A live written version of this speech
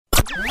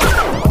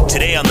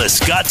Today on The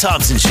Scott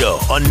Thompson Show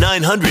on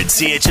 900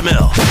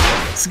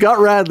 CHML. Scott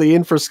Radley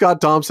in for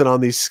Scott Thompson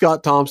on The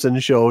Scott Thompson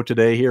Show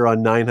today here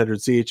on 900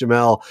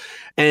 CHML.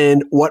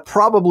 And what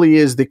probably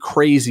is the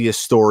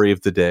craziest story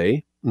of the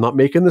day, I'm not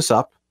making this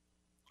up.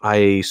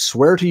 I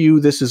swear to you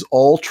this is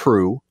all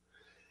true.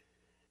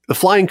 The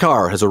flying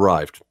car has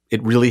arrived.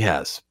 It really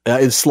has.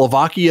 In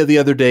Slovakia the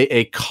other day,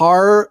 a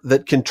car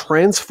that can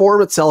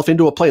transform itself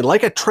into a plane,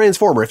 like a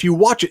transformer. If you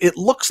watch it, it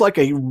looks like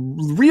a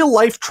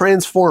real-life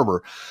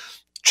transformer.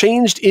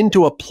 Changed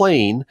into a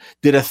plane,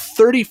 did a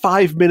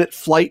 35-minute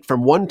flight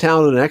from one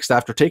town to the next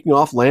after taking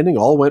off, landing,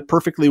 all went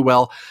perfectly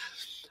well.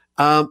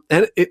 And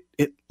it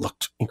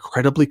looked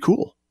incredibly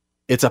cool.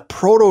 It's a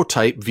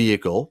prototype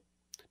vehicle,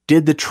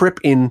 did the trip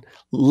in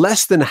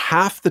less than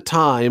half the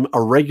time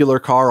a regular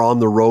car on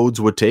the roads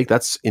would take.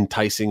 That's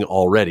enticing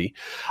already.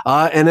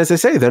 And as I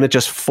say, then it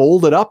just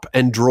folded up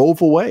and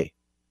drove away.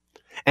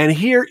 And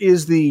here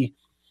is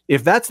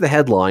if that's the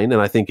headline,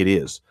 and I think it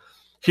is,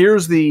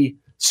 here's the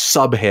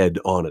subhead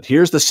on it.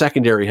 Here's the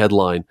secondary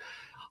headline.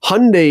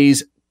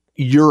 Hyundai's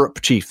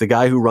Europe chief, the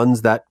guy who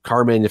runs that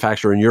car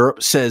manufacturer in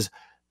Europe, says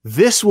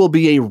this will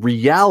be a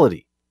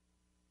reality.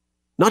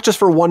 Not just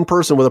for one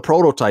person with a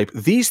prototype.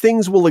 These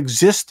things will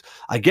exist,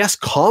 I guess,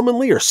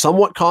 commonly or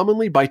somewhat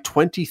commonly by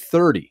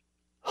 2030.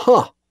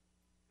 Huh.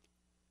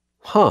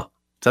 Is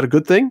that a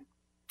good thing?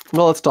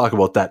 Well, let's talk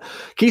about that.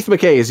 Keith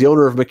McKay is the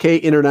owner of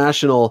McKay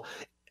International,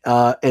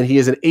 and he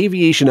is an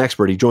aviation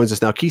expert. He joins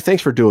us now. Keith,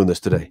 thanks for doing this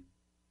today.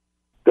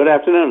 Good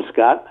afternoon,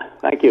 Scott.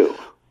 Thank you.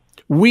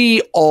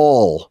 We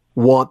all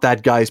want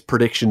that guy's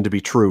prediction to be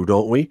true,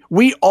 don't we?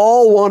 We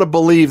all want to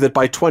believe that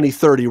by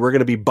 2030 we're going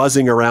to be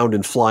buzzing around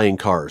in flying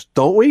cars,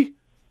 don't we?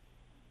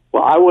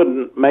 Well, I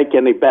wouldn't make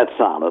any bets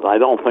on it. I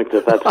don't think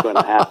that's going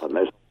to happen.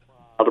 There's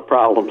a lot of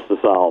problems to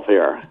solve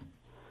here.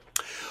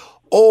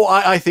 Oh,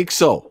 I think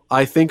so.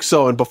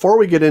 And before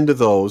we get into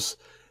those,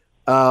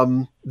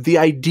 the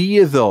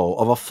idea, though,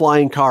 of a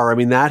flying car, I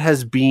mean, that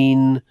has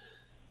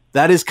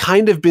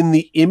kind of been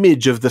the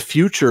image of the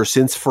future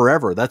since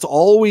forever. That's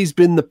always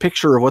been the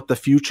picture of what the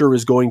future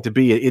is going to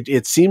be.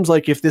 It seems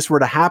like if this were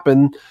to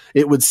happen,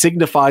 it would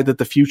signify that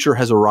the future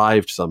has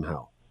arrived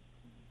somehow.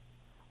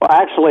 Well,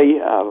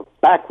 actually,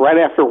 back right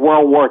after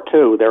World War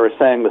II, they were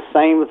saying the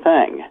same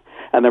thing.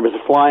 And there was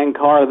a flying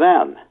car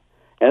then.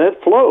 And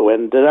it flew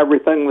and did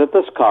everything that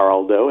this car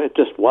will do. It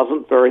just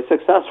wasn't very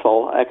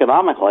successful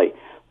economically.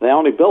 They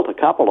only built a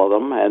couple of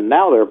them, and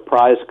now they're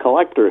prized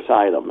collector's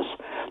items.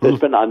 There's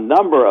been a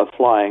number of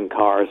flying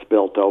cars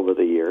built over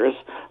the years,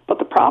 but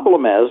the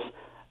problem is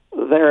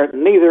they're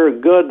neither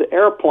good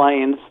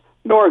airplanes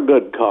nor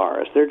good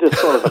cars. They're just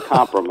sort of a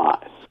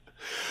compromise.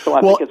 So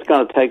I think it's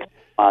going to take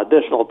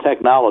additional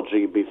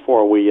technology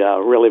before we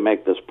really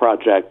make this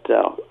project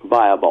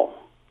viable.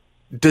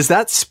 Does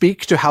that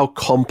speak to how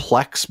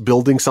complex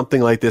building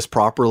something like this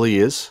properly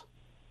is?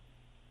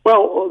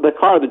 Well, the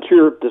car that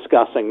you're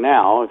discussing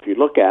now, if you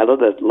look at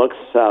it, it looks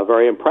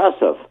very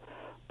impressive.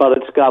 But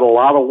it's got a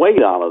lot of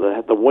weight on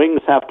it. The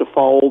wings have to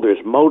fold.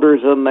 There's motors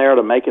in there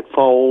to make it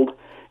fold.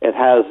 It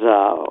has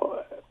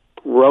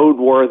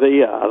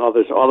roadworthy,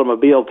 there's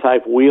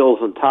automobile-type wheels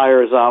and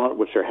tires on it,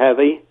 which are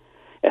heavy.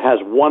 It has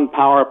one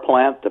power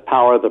plant to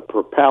power the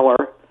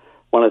propeller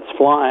when it's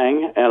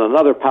flying, and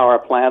another power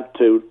plant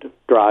to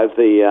drive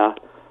the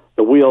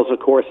wheels, of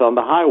course, on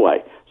the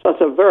highway. So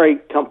it's a very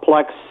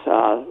complex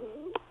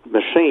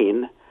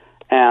machine,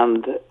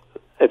 and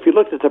if you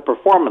looked at the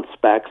performance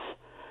specs,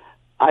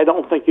 I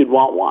don't think you'd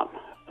want one.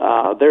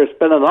 There's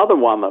been another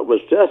one that was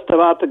just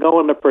about to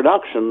go into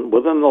production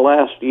within the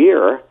last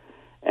year,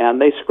 and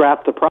they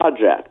scrapped the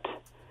project.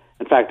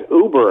 In fact,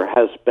 Uber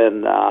has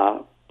been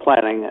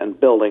planning and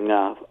building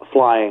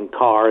flying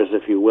cars,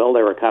 if you will.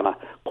 They were kind of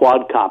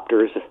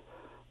quadcopters,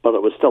 but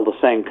it was still the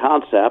same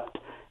concept.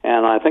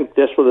 And I think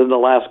just within the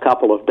last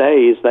couple of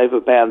days, they've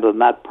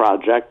abandoned that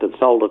project and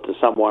sold it to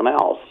someone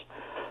else.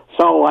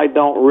 So I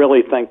don't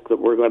really think that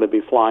we're going to be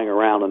flying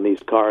around in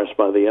these cars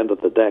by the end of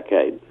the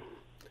decade.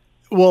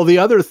 Well,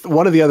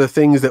 one of the other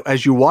things that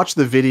as you watch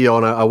the video,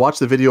 and I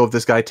watched the video of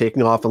this guy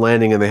taking off and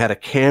landing, and they had a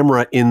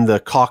camera in the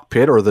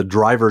cockpit or the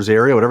driver's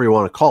area, whatever you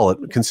want to call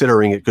it,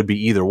 considering it could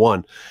be either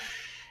one.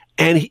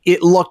 And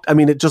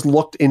it just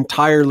looked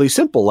entirely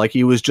simple, like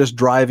he was just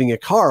driving a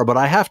car. But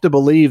I have to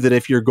believe that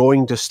if you're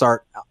going to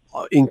start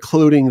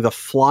including the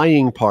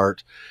flying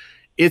part,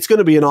 it's going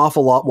to be an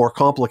awful lot more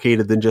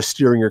complicated than just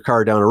steering your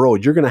car down a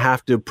road. You're going to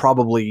have to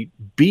probably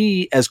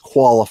be as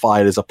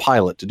qualified as a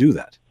pilot to do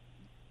that.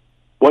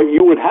 Well,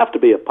 you would have to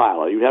be a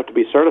pilot. You'd have to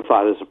be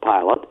certified as a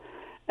pilot,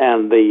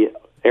 and the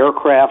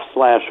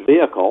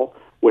aircraft/vehicle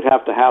would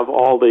have to have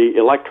all the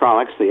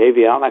electronics, the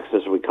avionics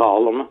as we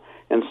call them,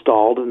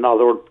 installed in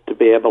order to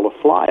be able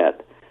to fly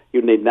it.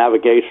 You'd need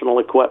navigational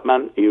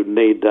equipment. You'd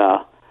need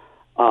a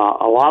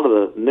lot of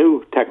the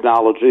new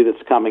technology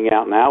that's coming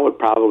out now would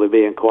probably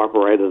be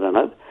incorporated in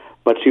it,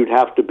 but you'd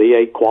have to be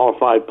a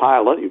qualified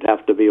pilot. You'd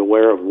have to be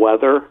aware of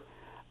weather,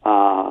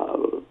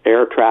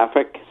 air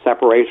traffic,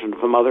 separation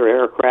from other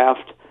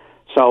aircraft.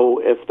 So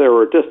if there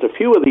were just a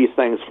few of these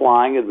things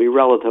flying, it'd be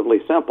relatively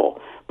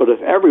simple. But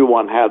if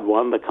everyone had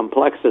one, the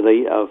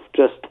complexity of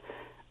just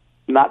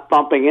not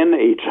bumping into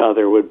each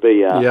other would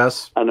be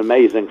an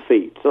amazing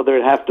feat. So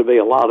there'd have to be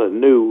a lot of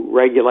new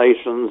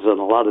regulations and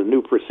a lot of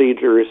new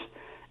procedures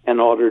in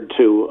order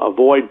to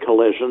avoid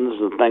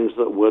collisions and things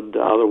that would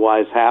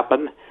otherwise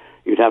happen.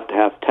 You'd have to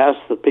have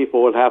tests that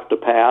people would have to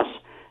pass.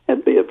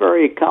 It'd be a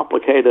very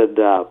complicated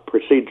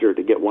procedure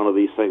to get one of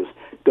these things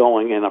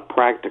going in a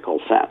practical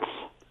sense.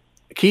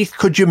 Keith,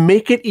 could you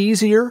make it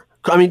easier?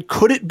 I mean,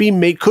 could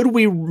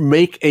we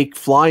make a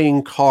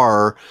flying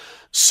car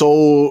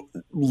so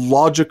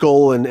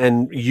logical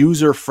and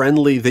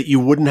user-friendly that you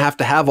wouldn't have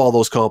to have all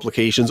those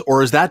complications,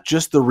 or is that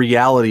just the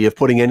reality of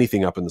putting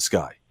anything up in the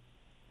sky?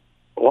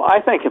 Well,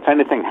 I think if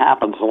anything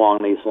happens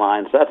along these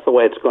lines, that's the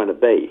way it's going to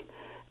be.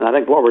 And I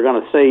think what we're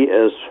going to see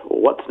is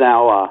what's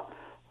now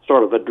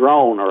sort of a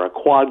drone or a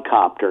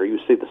quadcopter. You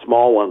see the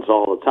small ones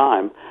all the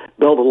time.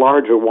 Build a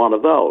larger one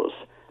of those.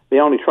 The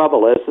only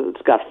trouble is that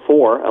it's got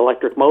 4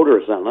 electric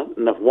motors in it,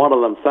 and if one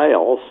of them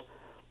fails,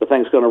 the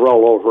thing's going to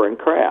roll over and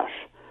crash.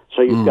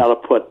 So you've got to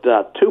put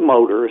 2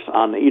 motors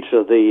on each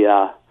of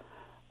the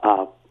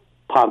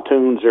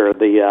pontoons or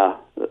the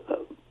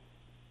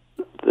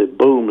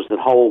booms that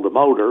hold the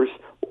motors,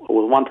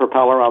 with one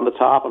propeller on the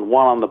top and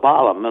one on the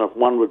bottom. And if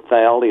one would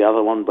fail, the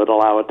other one would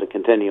allow it to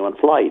continue in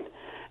flight.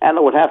 And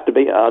it would have to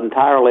be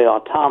entirely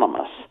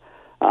autonomous.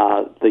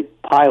 The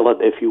pilot,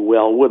 if you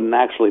will, wouldn't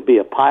actually be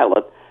a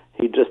pilot.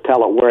 He'd just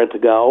tell it where to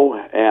go,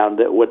 and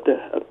it would,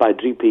 by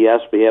GPS,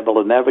 be able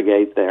to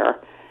navigate there.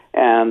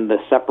 And the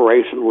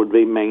separation would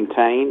be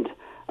maintained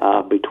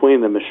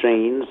between the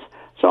machines.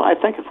 So I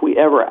think if we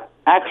ever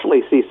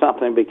actually see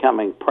something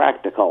becoming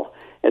practical,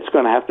 it's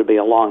going to have to be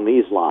along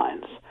these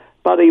lines.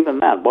 But even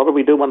then, what do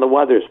we do when the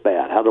weather's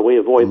bad? How do we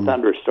avoid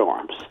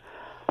thunderstorms?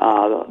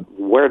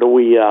 Where do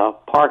we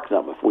park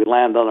them? If we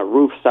land on a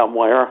roof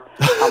somewhere,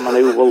 how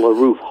many will the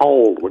roof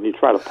hold when you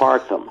try to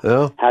park them?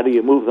 Yeah. How do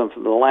you move them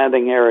from the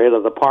landing area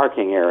to the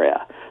parking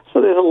area?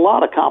 So there's a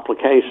lot of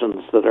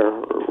complications that are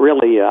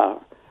really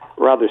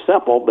rather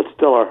simple, but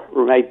still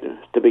remain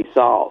to be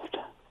solved.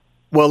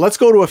 Well, let's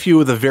go to a few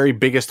of the very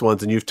biggest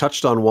ones, and you've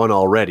touched on one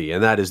already,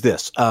 and that is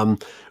this.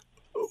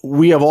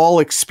 We have all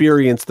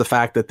experienced the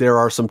fact that there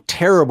are some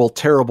terrible,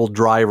 terrible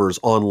drivers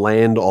on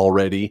land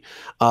already.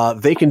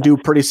 They can do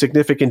pretty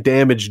significant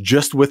damage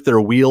just with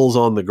their wheels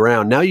on the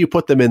ground. Now you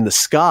put them in the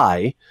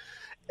sky,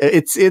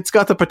 it's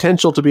got the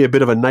potential to be a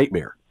bit of a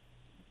nightmare.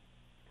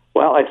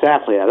 Well,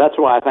 exactly. That's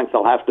why I think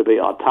they'll have to be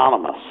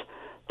autonomous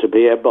to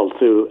be able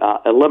to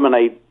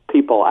eliminate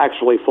people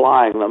actually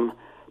flying them,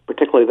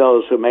 particularly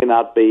those who may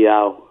not be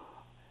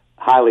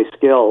highly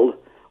skilled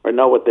or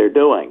know what they're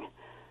doing.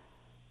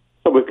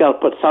 So we've got to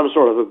put some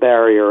sort of a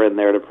barrier in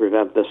there to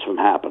prevent this from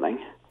happening.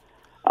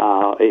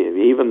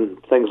 Even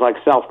things like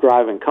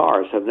self-driving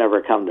cars have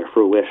never come to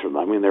fruition.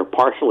 I mean, they're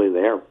partially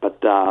there, but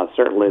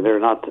certainly they're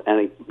not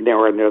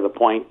nowhere near the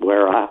point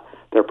where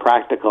they're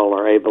practical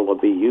or able to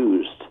be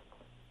used.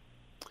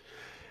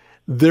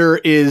 There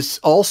is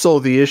also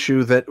the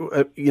issue that,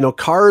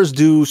 cars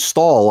do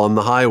stall on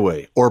the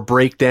highway or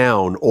break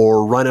down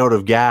or run out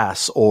of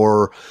gas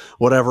or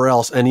whatever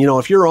else. And,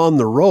 if you're on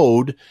the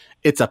road,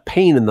 it's a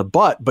pain in the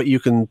butt, but you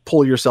can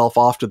pull yourself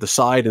off to the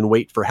side and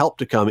wait for help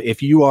to come.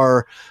 If you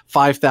are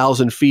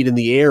 5,000 feet in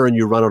the air and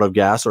you run out of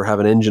gas or have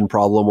an engine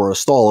problem or a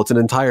stall, it's an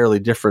entirely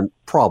different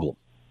problem.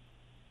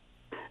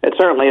 It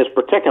certainly is.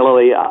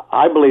 Particularly,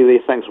 I believe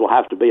these things will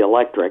have to be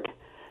electric,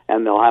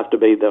 and they'll have to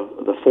be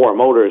the 4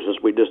 motors,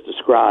 as we just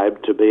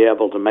described, to be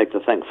able to make the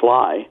thing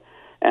fly.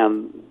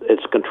 And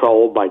it's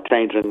controlled by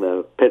changing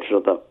the pitch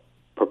of the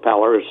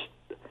propellers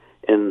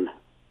in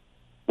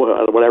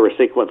whatever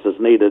sequence is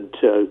needed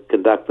to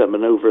conduct the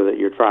maneuver that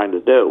you're trying to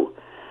do.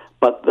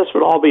 But this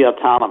would all be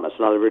autonomous.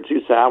 In other words,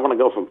 you say, I want to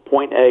go from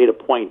point A to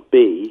point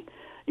B.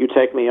 You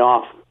take me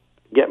off,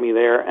 get me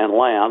there, and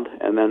land,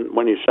 and then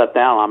when you shut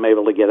down, I'm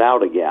able to get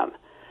out again.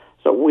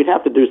 So we'd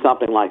have to do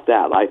something like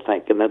that, I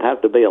think, and it'd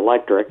have to be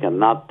electric and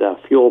not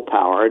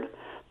fuel-powered.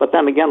 But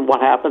then again,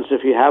 what happens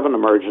if you have an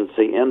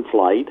emergency in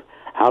flight?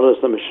 How does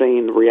the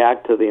machine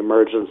react to the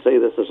emergency?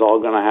 This is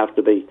all going to have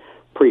to be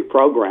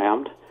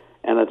pre-programmed,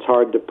 and it's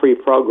hard to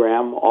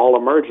pre-program all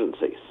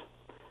emergencies.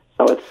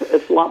 So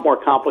it's a lot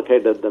more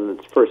complicated than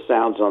it first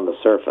sounds on the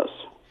surface.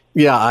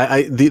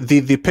 Yeah,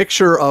 the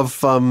picture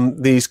of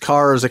these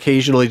cars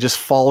occasionally just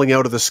falling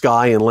out of the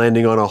sky and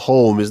landing on a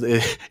home is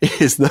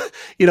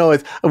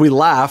we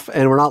laugh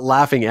and we're not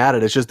laughing at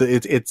it. It's just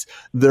that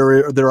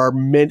there are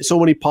so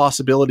many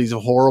possibilities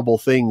of horrible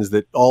things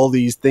that all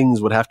these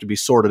things would have to be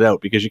sorted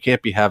out, because you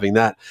can't be having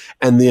that.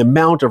 And the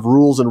amount of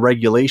rules and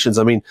regulations.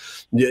 I mean,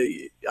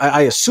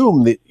 I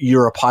assume that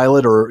you're a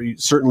pilot, or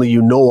certainly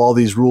all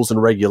these rules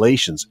and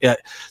regulations.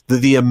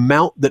 The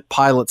amount that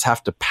pilots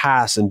have to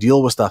pass and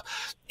deal with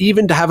stuff,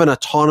 even to have an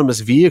autonomous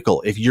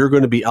vehicle, if you're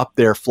going to be up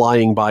there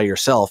flying by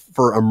yourself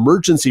for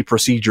emergency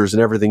procedures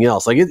and everything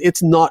else, like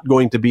it's not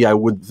going to be, I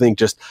wouldn't think,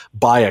 just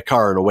buy a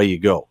car and away you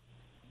go.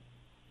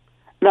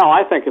 No,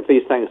 I think if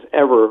these things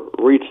ever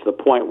reach the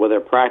point where they're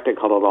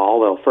practical at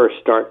all, they'll first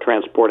start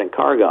transporting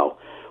cargo,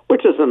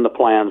 which is in the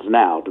plans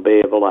now, to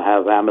be able to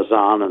have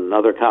Amazon and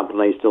other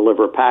companies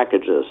deliver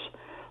packages.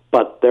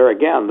 But there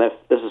again, this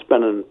has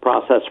been in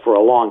process for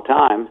a long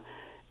time,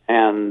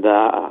 and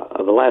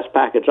the last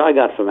package I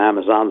got from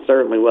Amazon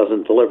certainly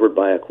wasn't delivered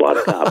by a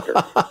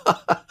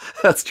quadcopter.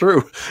 That's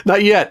true.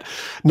 Not yet.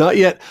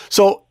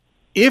 So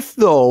if,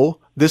 though,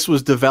 this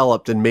was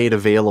developed and made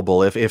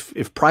available,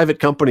 if private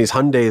companies,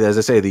 Hyundai, as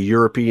I say, the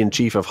European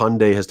chief of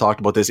Hyundai has talked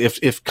about this,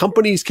 if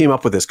companies came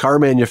up with this, car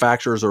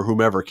manufacturers or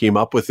whomever came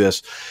up with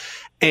this,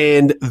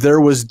 and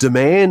there was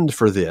demand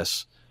for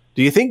this,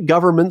 do you think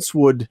governments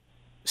would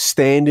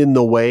stand in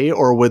the way,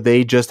 or would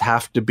they just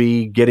have to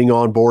be getting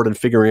on board and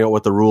figuring out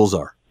what the rules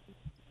are?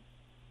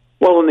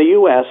 Well, in the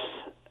U.S.,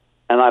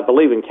 and I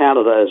believe in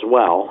Canada as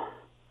well,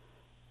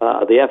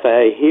 the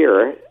FAA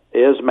here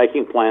is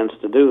making plans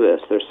to do this.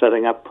 They're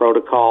setting up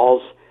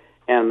protocols,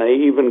 and they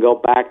even go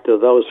back to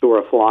those who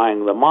are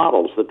flying the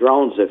models, the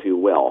drones, if you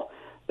will.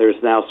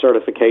 There's now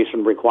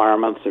certification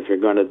requirements if you're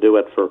going to do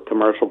it for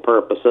commercial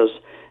purposes,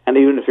 and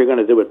even if you're going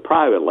to do it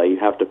privately, you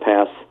have to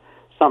pass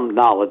some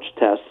knowledge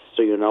tests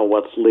so you know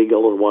what's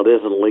legal and what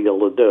isn't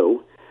legal to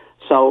do.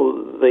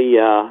 So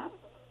the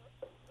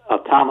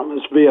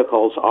autonomous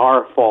vehicles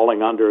are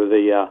falling under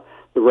the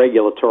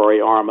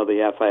regulatory arm of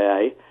the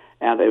FAA,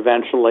 and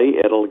eventually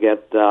it'll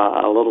get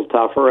a little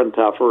tougher and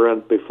tougher,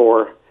 and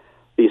before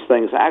these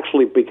things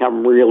actually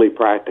become really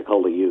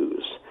practical to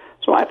use.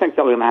 So I think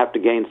they're going to have to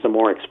gain some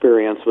more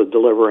experience with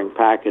delivering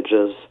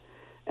packages,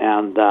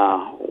 and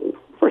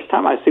first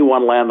time I see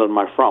one land on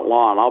my front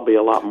lawn, I'll be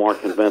a lot more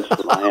convinced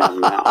than I am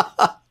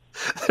now.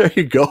 There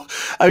you go.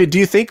 I mean, do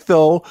you think,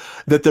 though,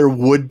 that there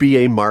would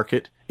be a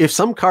market if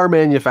some car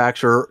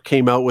manufacturer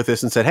came out with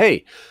this and said,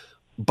 hey,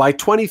 by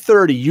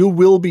 2030, you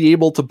will be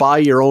able to buy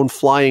your own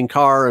flying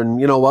car,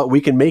 and you know what?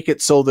 We can make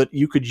it so that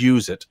you could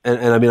use it. And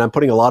I mean, I'm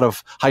putting a lot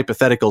of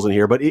hypotheticals in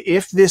here, but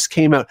if this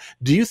came out,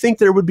 do you think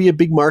there would be a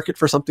big market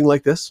for something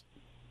like this?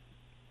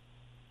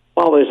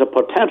 Well, there's a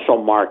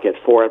potential market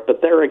for it,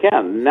 but there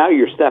again, now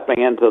you're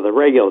stepping into the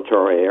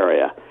regulatory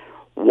area.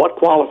 What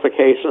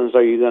qualifications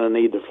are you going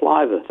to need to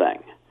fly the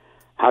thing?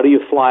 How do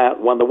you fly it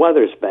when the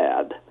weather's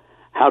bad?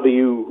 How do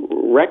you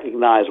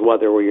recognize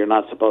weather where you're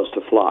not supposed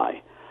to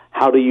fly?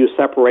 How do you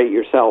separate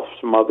yourself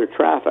from other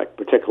traffic,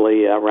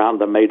 particularly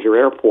around a major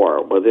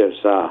airport where there's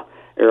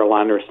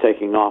airliners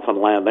taking off and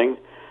landing?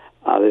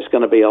 There's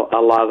going to be a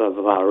lot of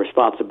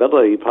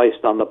responsibility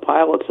placed on the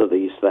pilots of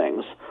these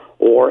things,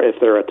 or if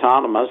they're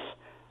autonomous,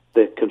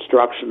 the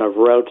construction of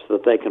routes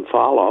that they can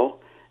follow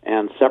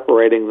and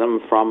separating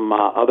them from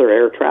other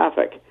air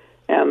traffic.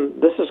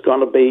 And this is going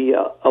to be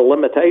a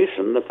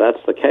limitation. If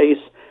that's the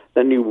case,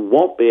 then you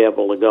won't be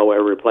able to go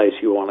every place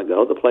you want to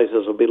go. The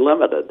places will be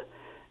limited.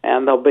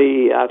 And there'll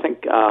be, I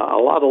think, a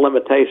lot of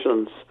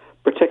limitations,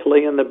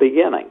 particularly in the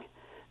beginning.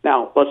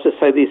 Now, let's just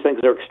say these things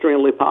are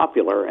extremely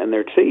popular and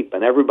they're cheap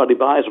and everybody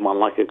buys one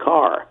like a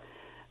car.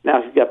 Now,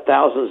 if you've got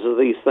thousands of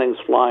these things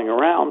flying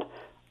around,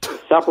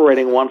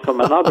 separating one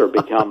from another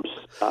becomes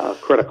a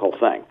critical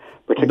thing,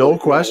 particularly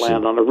if you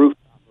land on the roof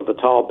of a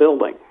tall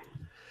building.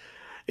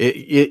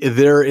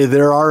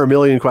 There are a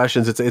million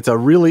questions. It's a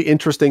really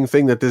interesting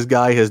thing that this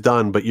guy has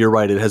done, but you're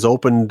right. It has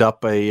opened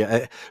up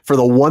for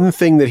the one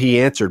thing that he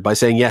answered by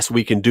saying, yes,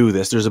 we can do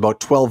this. There's about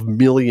 12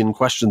 million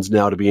questions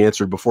now to be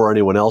answered before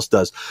anyone else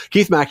does.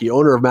 Keith Mackey,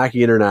 owner of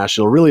Mackey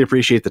International, really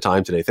appreciate the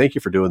time today. Thank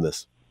you for doing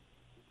this.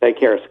 Take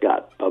care,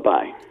 Scott.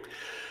 Bye-bye.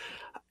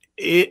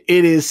 It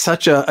is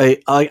such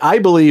I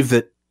believe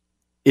that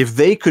if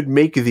they could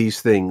make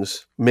these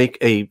things, make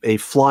a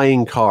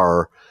flying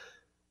car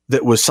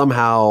that was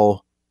somehow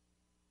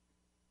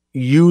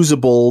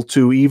usable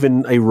to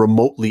even a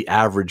remotely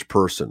average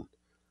person,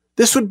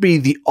 this would be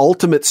the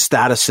ultimate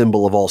status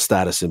symbol of all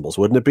status symbols,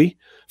 wouldn't it be?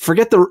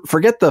 Forget the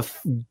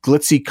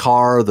glitzy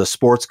car, the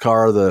sports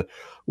car, the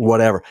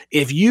whatever.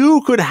 If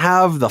you could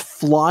have the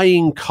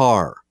flying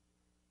car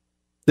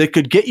that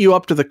could get you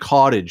up to the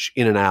cottage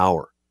in an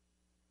hour.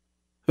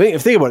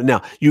 Think about it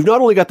now. You've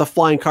not only got the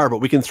flying car, but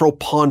we can throw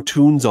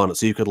pontoons on it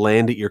so you could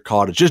land at your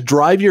cottage. Just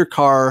drive your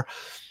car.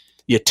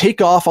 You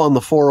take off on the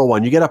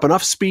 401. You get up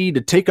enough speed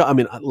to take off. I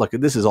mean, look,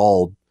 this is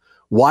all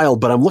wild,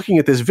 but I'm looking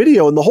at this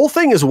video and the whole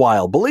thing is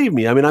wild. Believe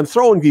me. I mean, I'm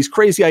throwing these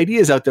crazy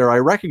ideas out there I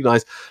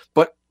recognize,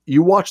 but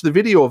you watch the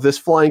video of this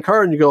flying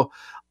car and you go,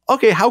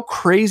 okay, how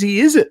crazy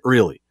is it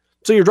really?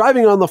 So you're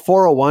driving on the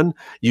 401,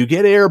 you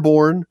get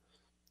airborne,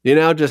 you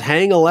now just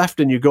hang a left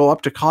and you go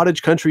up to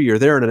cottage country. You're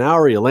there in an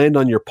hour. You land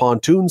on your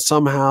pontoon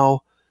somehow.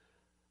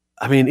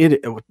 I mean,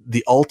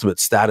 the ultimate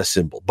status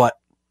symbol. But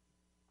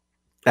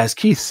as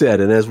Keith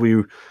said, and as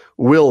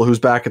Will, who's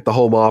back at the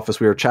home office,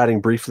 we were chatting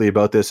briefly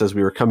about this as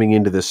we were coming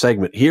into this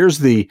segment. Here's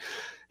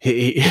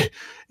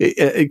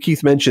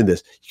Keith mentioned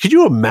this. Could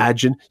you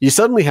imagine? You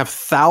suddenly have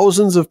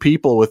thousands of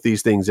people with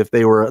these things, if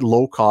they were at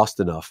low cost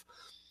enough,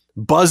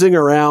 buzzing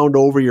around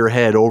over your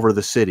head over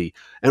the city,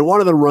 and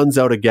one of them runs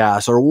out of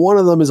gas, or one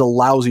of them is a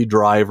lousy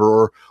driver,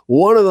 or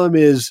one of them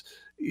has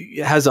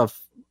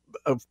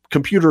a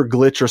computer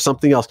glitch or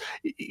something else.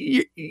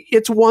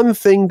 It's one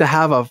thing to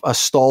have a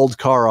stalled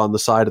car on the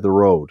side of the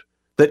road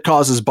that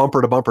causes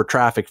bumper to bumper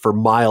traffic for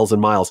miles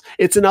and miles.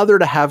 It's another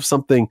to have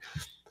something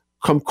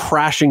come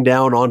crashing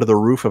down onto the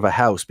roof of a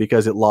house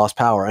because it lost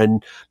power.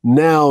 And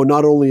now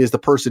not only is the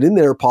person in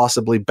there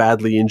possibly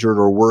badly injured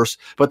or worse,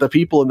 but the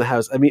people in the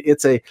house. I mean,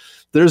 it's a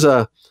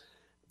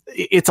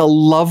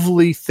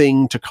lovely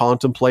thing to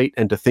contemplate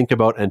and to think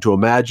about and to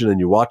imagine. And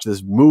you watch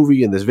this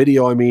movie and this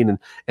video,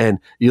 and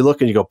you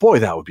look and you go, boy,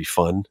 that would be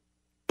fun.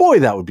 Boy,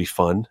 that would be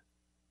fun.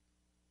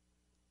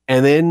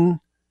 And then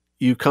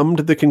you come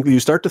to you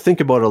start to think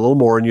about it a little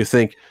more and you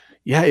think,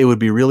 yeah, it would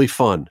be really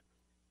fun.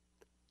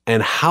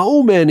 And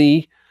how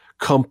many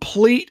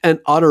complete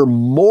and utter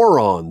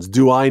morons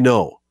do I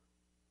know?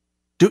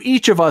 Do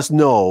each of us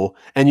know?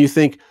 And you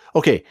think,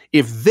 okay,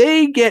 if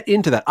they get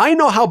into that, I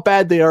know how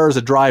bad they are as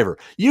a driver.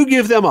 You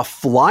give them a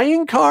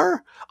flying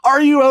car?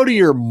 Are you out of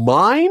your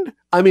mind?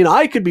 I mean,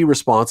 I could be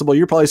responsible.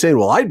 You're probably saying,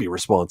 well, I'd be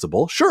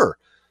responsible. Sure.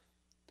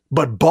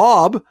 But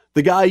Bob,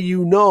 the guy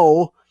you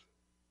know,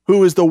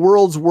 who is the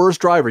world's worst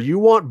driver, you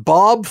want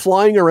Bob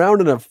flying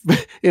around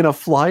in a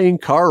flying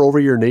car over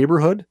your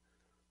neighborhood?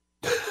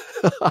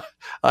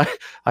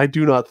 I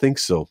do not think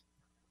so.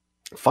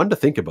 Fun to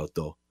think about,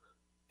 though.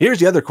 Here's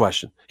the other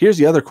question.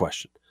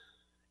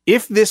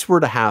 If this were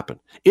to happen,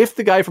 if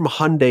the guy from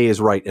Hyundai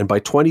is right, and by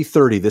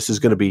 2030, this is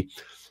going to be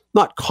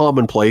not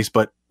commonplace,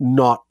 but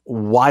not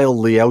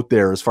wildly out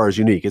there as far as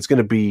unique, it's going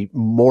to be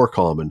more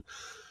common.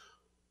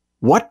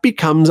 What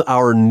becomes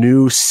our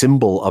new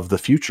symbol of the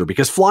future?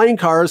 Because flying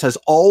cars has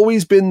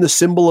always been the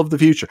symbol of the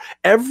future.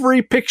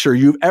 Every picture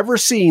you've ever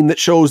seen that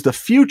shows the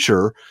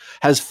future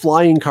has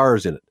flying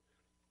cars in it.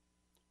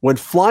 When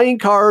flying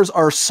cars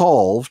are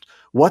solved,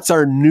 what's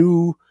our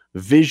new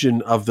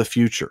vision of the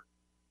future?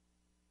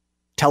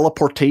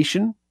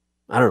 Teleportation?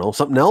 I don't know,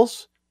 something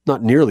else?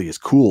 Not nearly as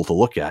cool to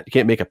look at. You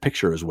can't make a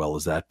picture as well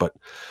as that, but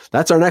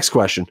that's our next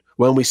question.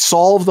 When we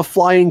solve the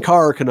flying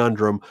car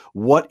conundrum,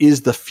 what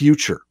is the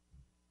future?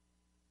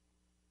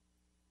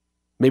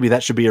 Maybe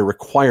that should be a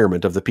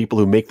requirement of the people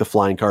who make the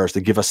flying cars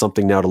to give us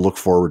something now to look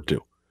forward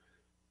to.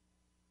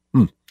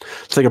 Let's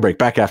take a break.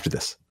 Back after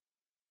this.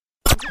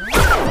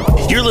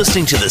 You're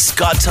listening to the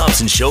Scott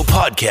Thompson Show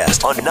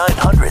podcast on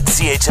 900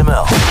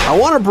 CHML. I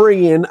want to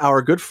bring in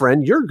our good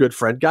friend, your good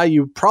friend, guy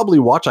you probably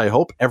watch, I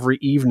hope, every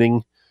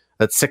evening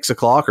at 6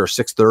 o'clock or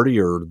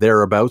 6:30 or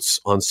thereabouts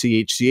on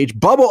CHCH,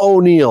 Bubba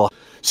O'Neil.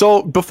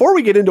 So before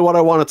we get into what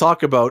I want to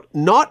talk about,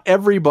 not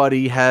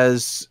everybody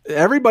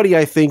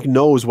I think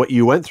knows what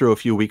you went through a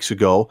few weeks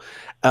ago.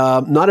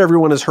 Not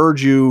everyone has heard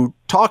you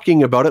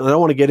talking about it, and I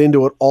don't want to get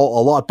into it a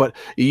lot, but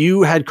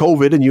you had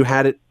COVID and you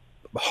had it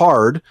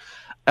hard.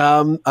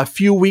 A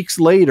few weeks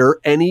later,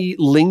 any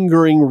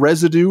lingering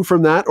residue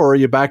from that, or are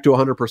you back to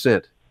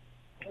 100%?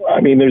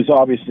 I mean, there's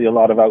obviously a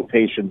lot of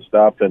outpatient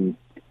stuff and,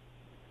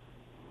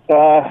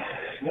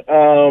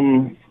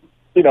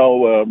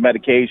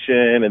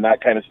 medication and that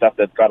kind of stuff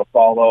that's got to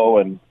follow.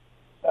 And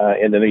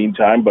in the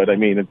meantime, but I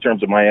mean, in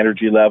terms of my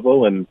energy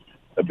level and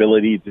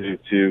ability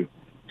to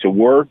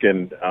work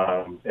and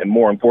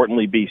more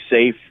importantly, be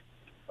safe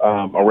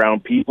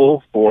around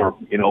people for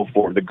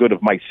the good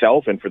of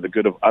myself and for the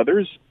good of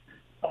others,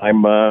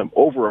 I'm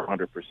over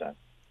 100%.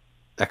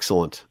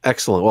 Excellent.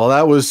 Well,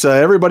 that was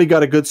everybody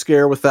got a good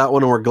scare with that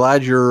one, and we're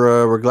glad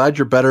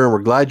you're better, and we're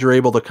glad you're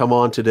able to come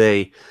on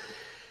today.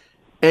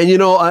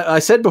 And I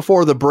said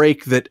before the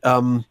break that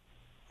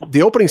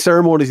the opening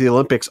ceremonies of the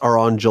Olympics are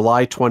on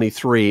July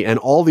 23, and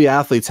all the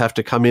athletes have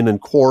to come in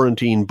and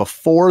quarantine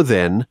before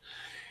then.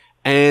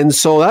 And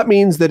so that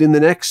means that in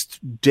the next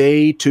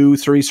day, 2,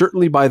 3,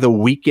 certainly by the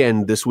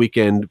weekend, this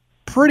weekend,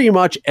 pretty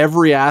much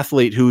every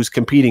athlete who's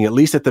competing, at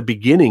least at the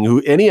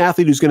beginning, any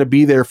athlete who's going to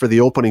be there for the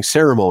opening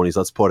ceremonies,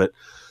 let's put it,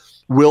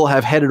 will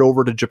have headed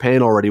over to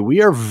Japan already.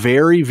 We are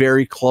very,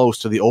 very close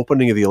to the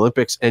opening of the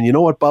Olympics. And you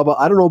know what, Bubba?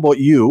 I don't know about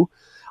you.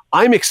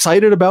 I'm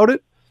excited about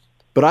it,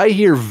 but I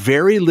hear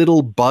very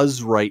little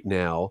buzz right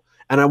now.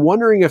 And I'm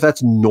wondering if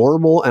that's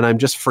normal and I'm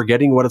just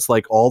forgetting what it's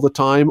like all the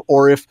time,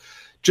 or if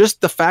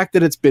just the fact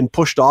that it's been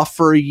pushed off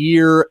for a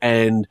year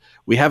and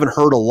we haven't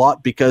heard a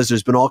lot because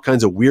there's been all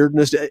kinds of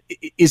weirdness.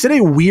 Is it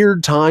a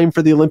weird time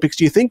for the Olympics?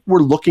 Do you think we're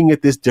looking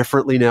at this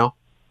differently now?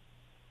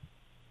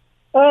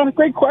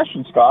 Great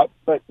question, Scott.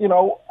 But,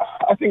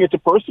 I think it's a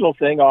personal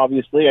thing,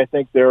 obviously. I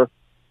think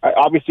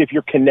obviously, if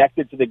you're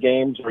connected to the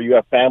games or you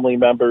have family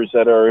members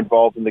that are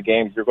involved in the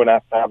games, you're going to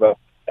have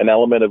an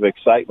element of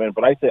excitement.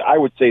 But I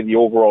would say the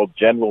overall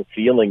general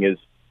feeling is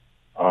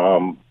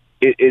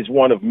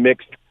one of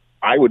mixed.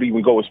 I would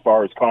even go as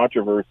far as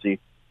controversy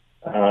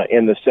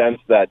in the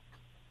sense that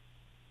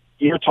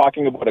you're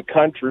talking about a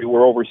country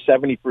where over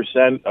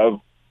 70%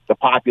 of the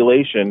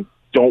population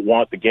don't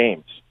want the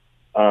games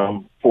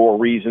for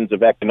reasons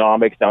of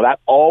economics. Now,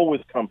 that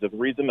always comes up, the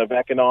reason of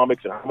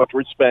economics and how much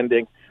we're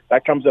spending.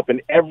 That comes up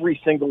in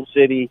every single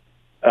city,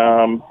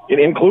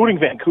 including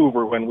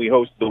Vancouver when we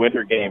host the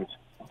Winter Games.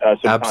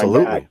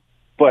 Absolutely. Back.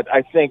 But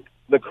I think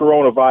the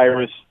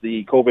coronavirus,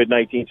 the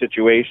COVID-19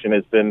 situation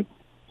has been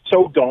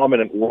so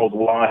dominant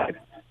worldwide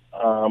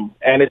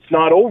And it's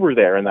not over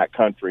there in that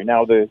country.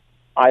 Now, the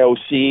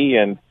IOC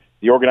and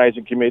the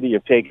organizing committee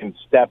have taken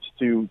steps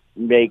to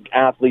make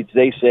athletes,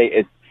 they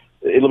say,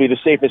 it'll be the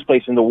safest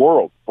place in the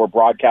world for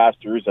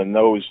broadcasters and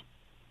those,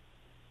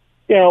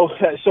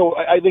 so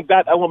I think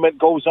that element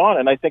goes on,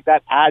 and I think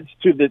that adds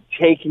to the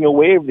taking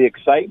away of the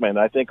excitement.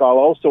 I think I'll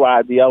also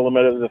add the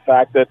element of the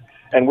fact that,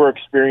 and we're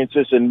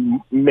experiencing this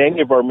in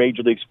many of our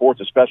major league sports,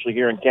 especially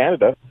here in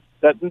Canada,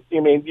 that,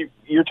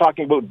 you're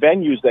talking about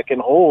venues that can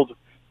hold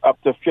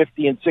up to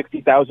 50 and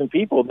 60,000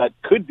 people that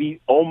could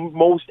be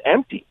almost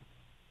empty.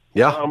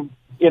 Yeah.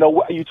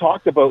 You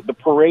talked about the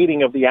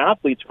parading of the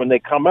athletes when they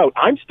come out.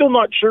 I'm still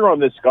not sure on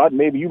this, Scott.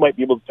 Maybe you might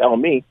be able to tell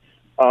me.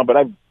 But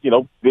I've,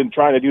 been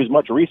trying to do as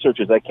much research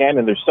as I can,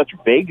 and there's such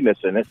vagueness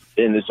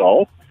in this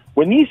all.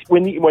 When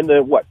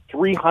the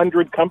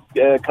 300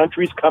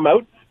 countries come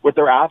out with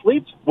their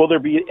athletes, will there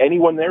be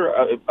anyone there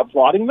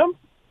applauding them?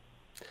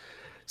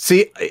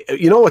 See,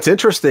 what's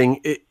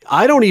interesting?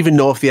 I don't even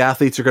know if the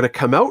athletes are going to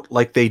come out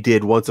like they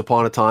did once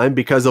upon a time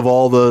because of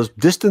all the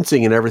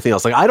distancing and everything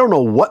else. Like, I don't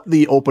know what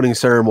the opening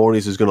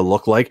ceremonies is going to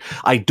look like.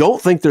 I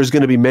don't think there's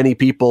going to be many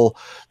people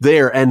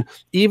there. And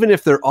even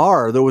if there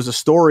was a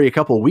story a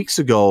couple of weeks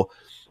ago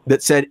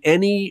that said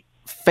any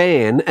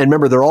fan, and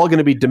remember, they're all going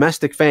to be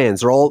domestic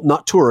fans. They're all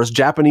not tourists,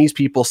 Japanese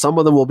people. Some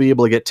of them will be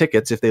able to get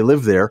tickets if they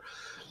live there,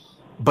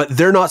 but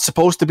they're not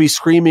supposed to be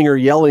screaming or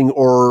yelling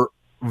or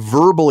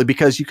verbally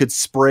because you could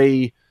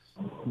spray,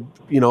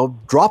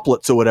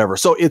 droplets or whatever.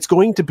 So it's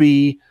going to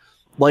be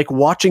like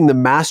watching the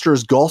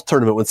Masters golf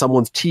tournament when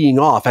someone's teeing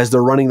off as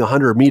they're running the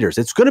 100 meters.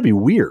 It's going to be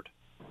weird.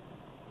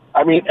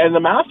 I mean, and the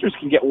Masters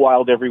can get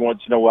wild every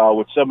once in a while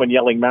with someone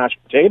yelling mashed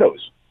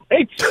potatoes.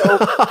 Right? So,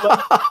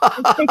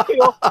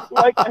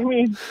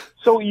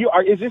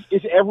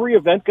 is every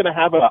event going to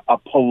have a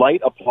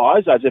polite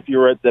applause as if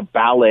you're at the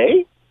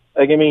ballet?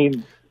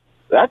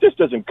 That just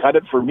doesn't cut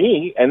it for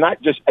me, and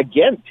that just,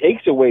 again,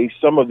 takes away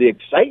some of the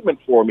excitement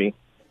for me.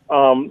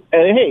 And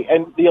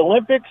the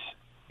Olympics,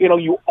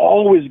 you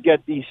always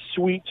get these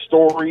sweet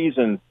stories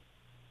and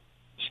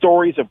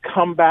stories of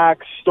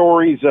comebacks,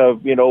 stories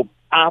of,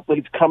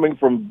 athletes coming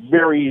from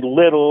very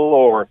little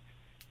or,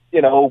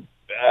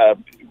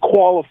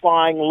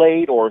 qualifying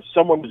late, or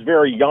someone was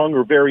very young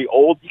or very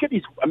old. You get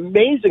these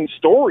amazing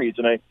stories,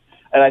 and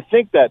I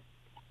think that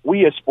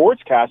we as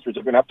sportscasters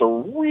are going to have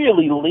to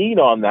really lean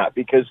on that,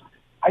 because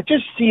I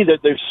just see that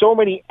there's so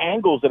many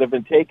angles that have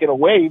been taken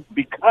away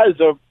because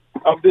of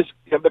the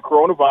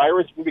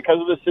coronavirus, and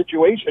because of the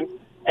situation,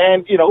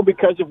 and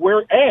because of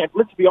and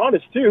let's be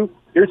honest too,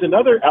 here's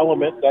another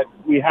element that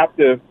we have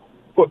to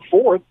put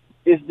forth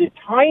is the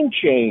time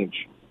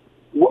change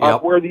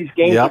where these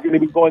games are going to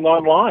be going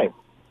online.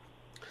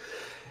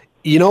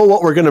 You know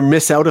what we're going to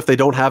miss out if they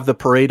don't have the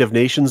Parade of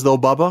Nations, though,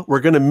 Bubba?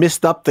 We're going to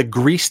miss up the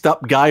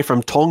greased-up guy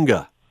from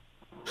Tonga.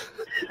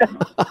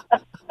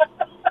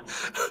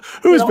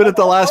 Who's been at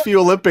the last few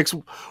Olympics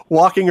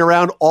walking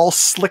around all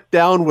slicked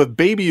down with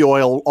baby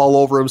oil all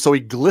over him so he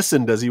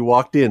glistened as he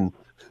walked in.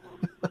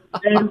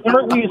 And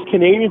aren't we as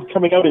Canadians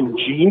coming out in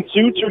jean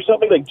suits or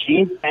something, like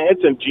jean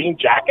pants and jean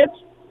jackets?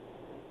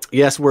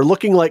 Yes, we're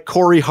looking like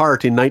Corey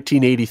Hart in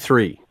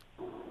 1983.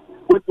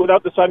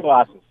 Without the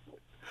sunglasses.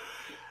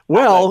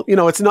 Well,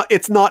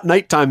 it's not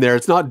nighttime there.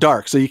 It's not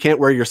dark, so you can't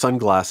wear your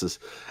sunglasses.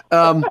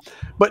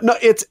 But no,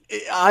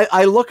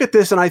 I look at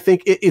this and I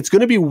think it's going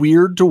to be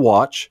weird to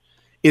watch.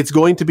 It's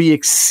going to be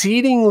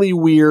exceedingly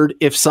weird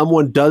if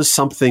someone does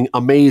something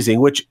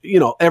amazing, which,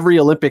 every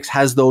Olympics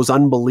has those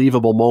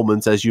unbelievable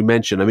moments, as you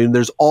mentioned. I mean,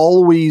 there's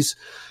always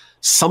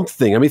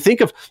something. I mean,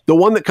 think of the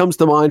one that comes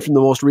to mind from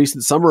the most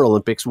recent Summer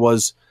Olympics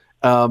was,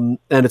 and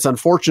it's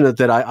unfortunate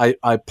that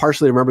I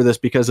partially remember this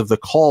because of the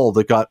call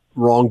that got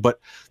wrong, but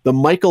the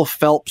Michael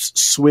Phelps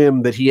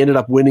swim that he ended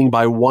up winning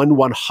by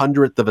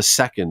 1/100th of a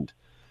second.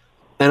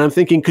 And I'm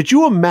thinking, could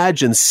you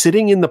imagine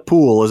sitting in the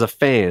pool as a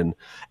fan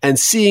and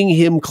seeing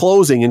him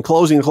closing and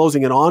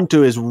on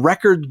to his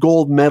record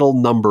gold medal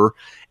number,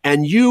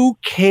 and you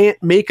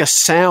can't make a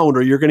sound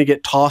or you're going to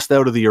get tossed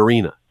out of the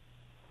arena?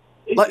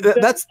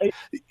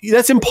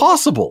 That's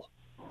impossible.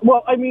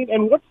 Well, I mean,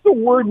 and what's the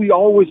word we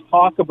always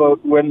talk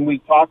about when we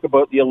talk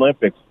about the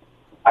Olympics?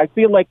 I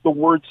feel like the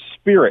word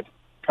spirit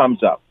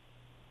comes up.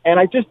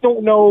 And I just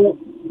don't know,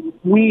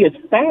 we as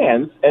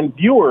fans and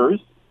viewers,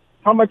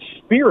 how much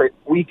spirit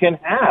we can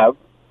have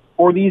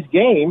for these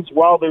games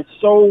while they're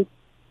so...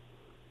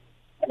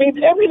 I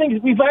mean, everything,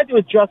 we've had to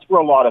adjust for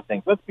a lot of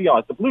things. Let's be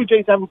honest. The Blue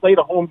Jays haven't played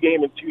a home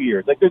game in 2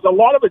 years. There's a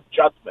lot of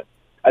adjustment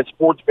as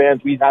sports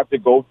fans we have to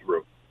go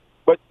through.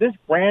 But this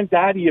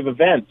granddaddy of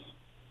events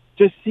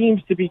just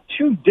seems to be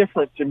too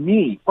different to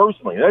me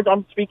personally.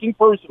 I'm speaking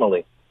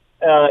personally,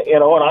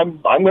 and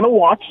I'm going to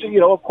watch,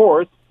 of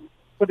course,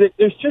 but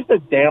there's just a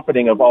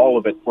dampening of all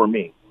of it for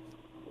me.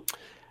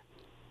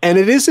 And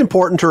it is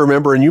important to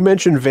remember, and you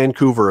mentioned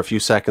Vancouver a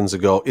few seconds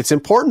ago, it's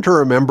important to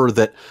remember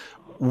that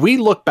we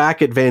look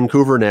back at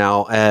Vancouver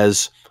now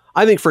as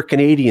I think for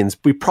Canadians,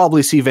 we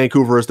probably see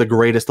Vancouver as the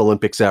greatest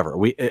Olympics ever.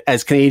 Our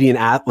Canadian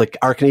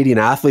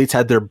athletes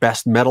had their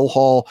best medal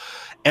haul.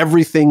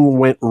 Everything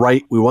went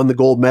right. We won the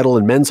gold medal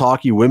in men's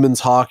hockey,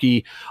 women's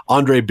hockey,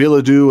 Andre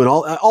Bilodeau, and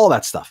all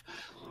that stuff.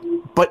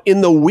 But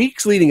in the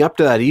weeks leading up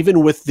to that,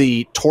 even with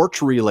the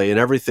torch relay and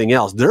everything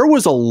else, there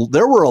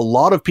were a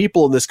lot of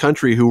people in this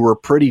country who were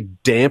pretty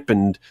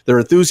dampened. Their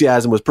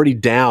enthusiasm was pretty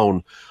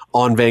down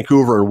on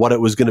Vancouver and what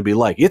it was going to be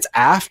like. It's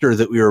after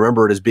that we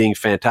remember it as being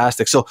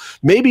fantastic. So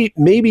maybe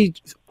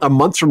a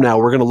month from now,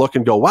 we're going to look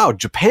and go, wow,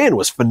 Japan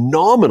was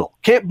phenomenal.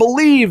 Can't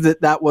believe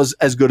that was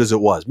as good as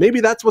it was.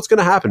 Maybe that's what's going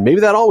to happen.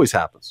 Maybe that always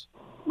happens.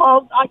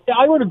 Well,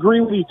 I would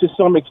agree with you to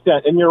some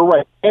extent, and you're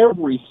right.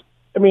 Greece.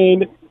 I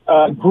mean,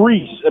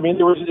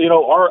 there was,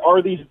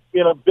 are these,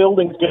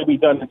 buildings going to be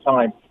done in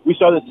time? We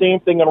saw the same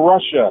thing in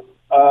Russia.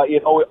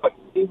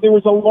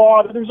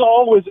 There's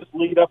always this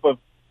lead up of,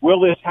 will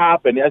this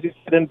happen? As you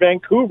said, in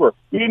Vancouver,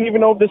 we didn't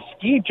even know the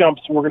ski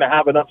jumps were going to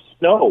have enough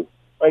snow.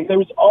 Right? There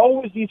was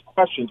always these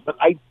questions, but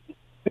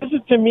this is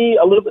to me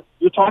a little bit,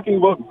 you're talking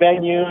about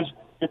venues,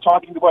 you're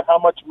talking about how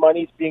much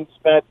money is being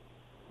spent.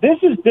 This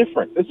is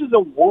different. This is a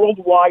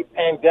worldwide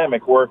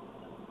pandemic where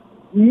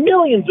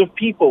millions of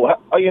people,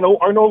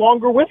 are no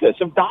longer with us,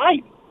 have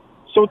died.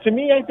 So to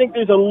me, I think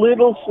there's a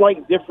little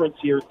slight difference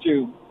here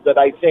too, that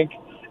I think,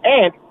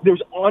 and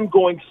there's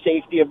ongoing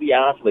safety of the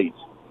athletes.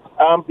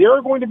 There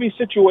are going to be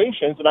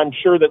situations, and I'm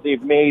sure that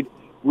they've made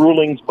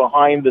rulings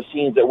behind the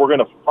scenes that we're going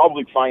to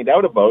probably find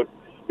out about,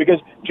 because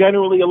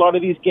generally a lot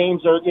of these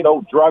games are,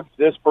 drugs.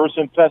 This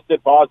person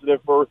tested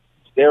positive for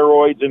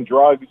steroids and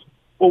drugs.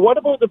 Well, what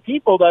about the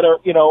people that are,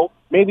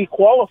 maybe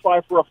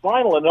qualify for a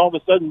final, and all of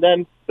a sudden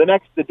then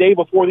the day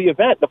before the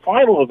event, the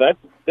final event,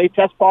 they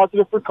test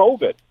positive for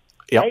COVID?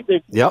 Yep.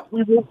 Right? Yep.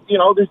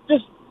 There's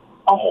just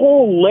a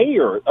whole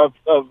layer of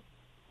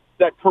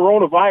that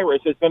coronavirus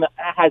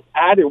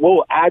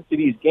will add to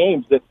these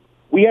games that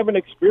we haven't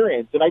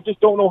experienced, and I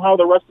just don't know how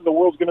the rest of the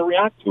world's going to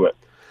react to it.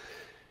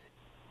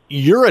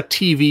 You're a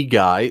TV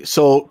guy,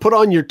 so put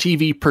on your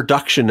TV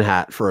production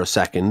hat for a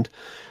second.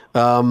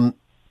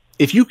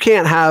 If you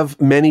can't have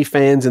many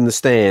fans in the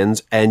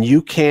stands and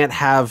you can't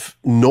have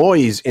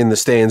noise in the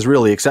stands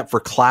really, except for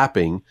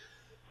clapping,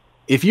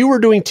 if you were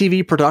doing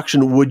TV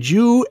production, would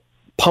you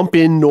pump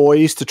in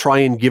noise to try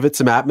and give it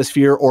some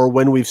atmosphere? Or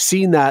when we've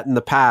seen that in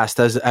the past,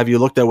 have you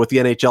looked at with the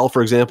NHL,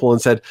 for example,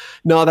 and said,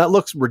 no, that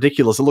looks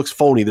ridiculous. It looks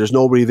phony. There's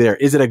nobody there.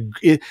 Is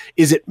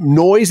it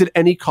noise at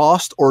any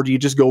cost, or do you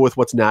just go with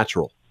what's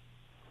natural?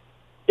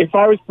 If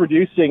I was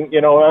producing,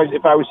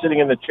 if I was sitting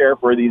in the chair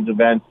for these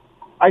events,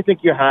 I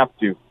think you have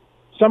to.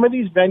 Some of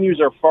these venues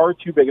are far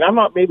too big. And I'm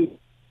not maybe,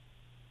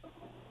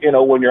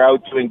 when you're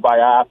out doing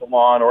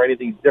biathlon or any of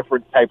these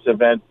different types of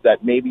events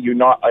that maybe you're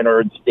not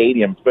are in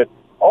stadiums, but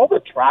all the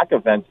track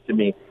events, to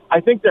me, I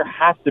think there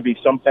has to be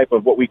some type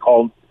of what we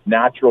call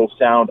natural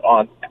sound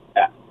on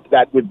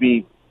that would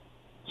be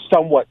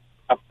somewhat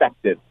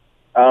affected.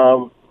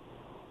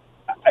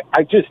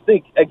 I just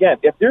think, again,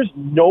 if there's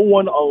no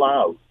one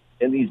allowed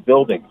in these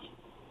buildings,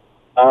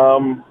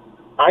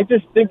 I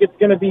just think it's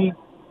going to be,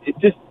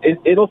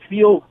 it'll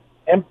feel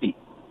empty.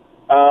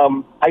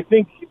 I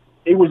think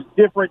it was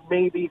different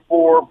maybe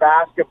for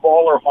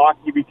basketball or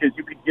hockey because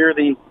you could hear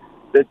the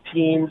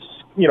teams,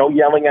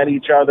 yelling at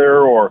each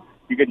other, or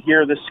you could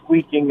hear the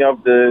squeaking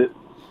of the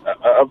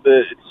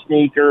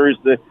sneakers,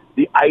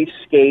 the ice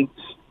skates.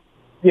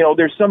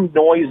 There's some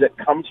noise that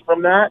comes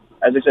from that,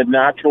 as I said,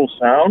 natural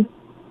sound.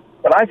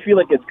 But I feel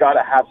like it's got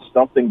to have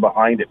something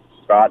behind it,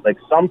 Scott, like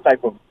some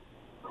type of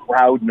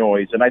crowd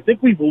noise. And I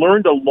think we've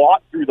learned a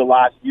lot through the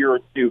last year or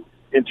two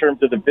in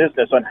terms of the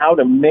business on how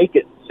to make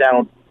it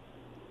sound,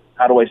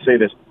 how do I say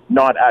this,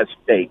 not as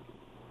fake.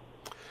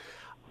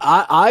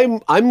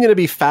 I'm going to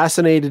be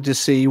fascinated to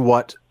see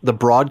what the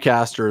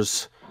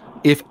broadcasters,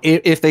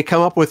 if they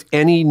come up with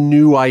any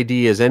new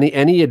ideas,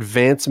 any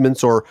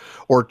advancements or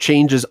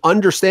changes,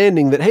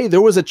 understanding that, hey,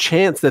 there was a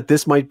chance that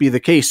this might be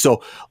the case.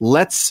 So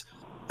let's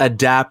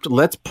adapt.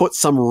 Let's put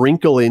some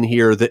wrinkle in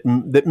here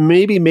that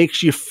maybe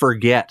makes you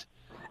forget.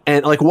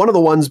 And like one of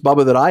the ones,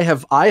 Bubba, that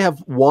I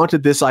have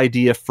wanted this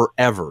idea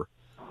forever.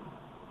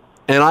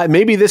 And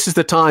maybe this is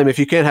the time, if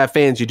you can't have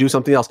fans, you do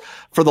something else.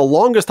 For the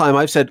longest time,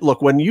 I've said,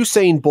 look, when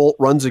Usain Bolt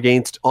runs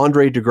against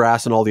Andre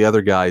DeGrasse and all the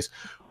other guys,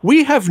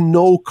 we have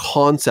no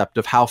concept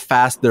of how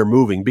fast they're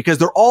moving because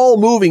they're all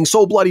moving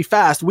so bloody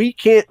fast. We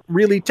can't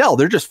really tell.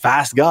 They're just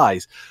fast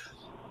guys.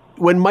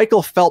 When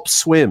Michael Phelps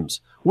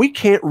swims, we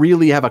can't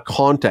really have a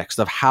context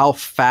of how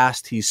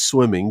fast he's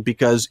swimming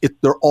because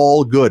they're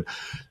all good.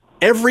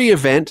 Every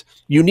event,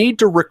 you need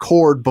to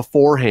record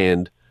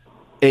beforehand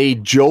a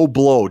Joe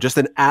Blow, just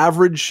an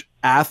average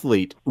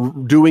athlete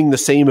doing the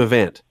same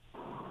event.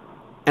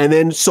 And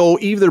then so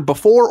either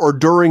before or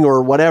during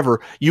or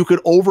whatever, you could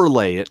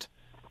overlay it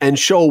and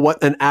show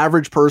what an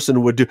average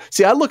person would do.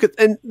 See, I look at,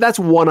 and that's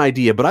one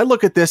idea, but I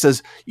look at this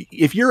as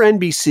if you're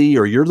NBC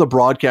or you're the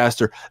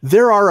broadcaster,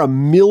 there are a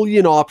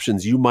million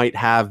options you might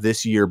have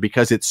this year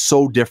because it's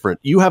so different.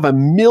 You have a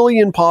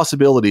million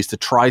possibilities to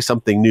try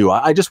something new.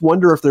 I just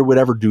wonder if they would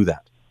ever do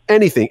that.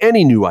 Anything,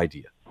 any new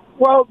idea.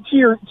 Well,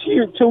 to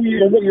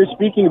what you're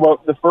speaking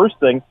about, the first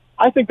thing,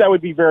 I think that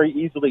would be very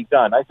easily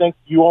done. I think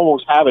you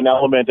almost have an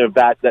element of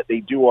that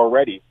they do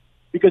already.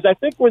 Because I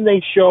think when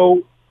they're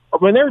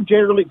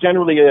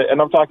generally,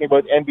 and I'm talking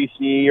about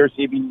NBC or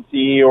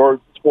CBC or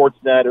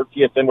Sportsnet or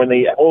TSN, when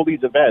they hold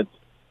these events,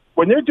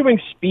 when they're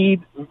doing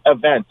speed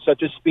events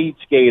such as speed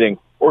skating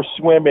or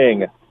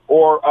swimming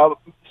or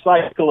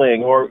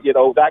cycling or,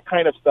 that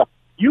kind of stuff,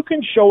 you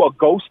can show a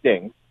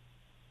ghosting.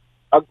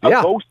 Of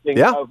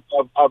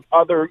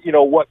other,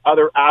 what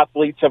other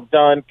athletes have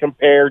done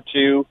compared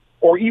to,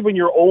 or even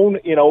your own,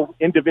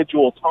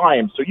 individual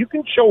time. So you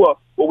can show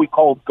what we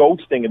call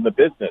ghosting in the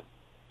business.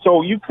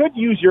 So you could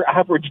use your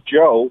average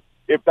Joe,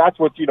 if that's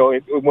what,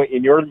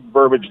 in your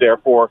verbiage there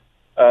for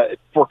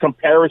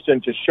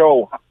comparison to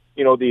show,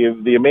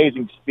 the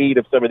amazing speed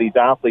of some of these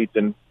athletes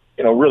and,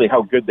 really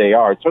how good they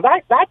are. So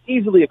that's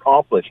easily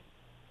accomplished.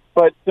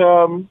 But,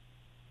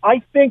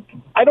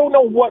 I don't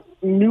know what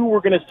new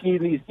we're going to see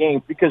in these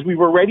games because we've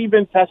already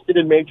been tested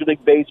in Major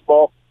League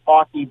Baseball,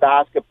 hockey,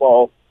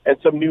 basketball, and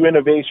some new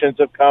innovations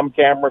have come,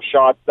 camera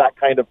shots, that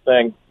kind of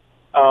thing.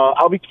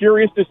 I'll be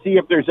curious to see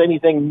if there's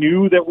anything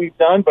new that we've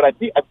done, but I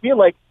feel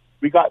like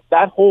we got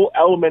that whole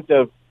element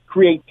of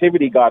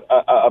creativity got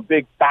a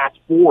big fast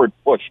forward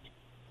pushed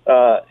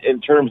in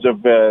terms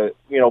of,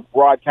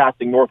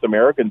 broadcasting North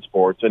American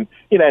sports. And,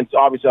 and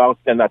obviously I'll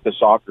extend that to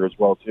soccer as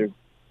well, too.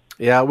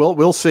 Yeah,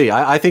 we'll see.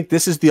 I think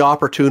this is the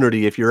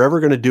opportunity. If you're ever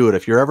going to do it,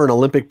 if you're ever an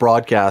Olympic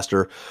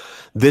broadcaster,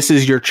 this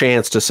is your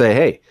chance to say,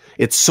 hey,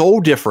 it's so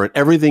different.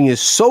 Everything is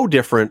so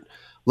different.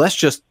 Let's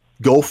just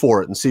go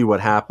for it and see what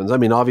happens. I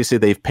mean, obviously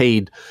they've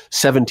paid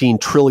 $17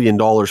 trillion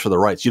for the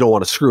rights. You don't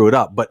want to screw it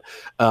up, but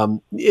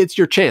it's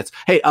your chance.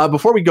 Hey,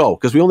 before we go,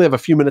 because we only have a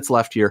few minutes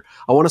left here,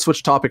 I want to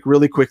switch topic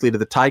really quickly to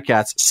the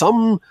Ticats.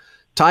 Some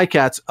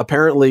Ticats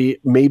apparently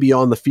may be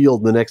on the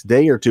field in the next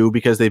day or two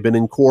because they've been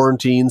in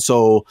quarantine.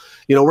 So,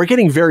 we're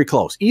getting very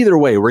close. Either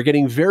way, we're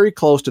getting very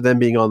close to them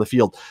being on the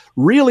field.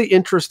 Really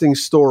interesting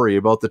story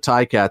about the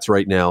Ticats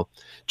right now.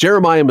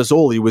 Jeremiah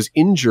Mazzoli was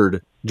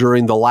injured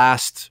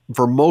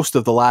for most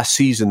of the last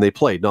season they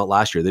played. Not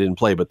last year, they didn't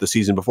play, but the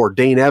season before.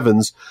 Dane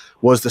Evans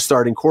was the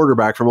starting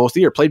quarterback for most of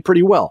the year, played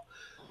pretty well.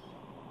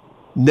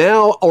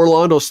 Now,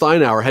 Orlando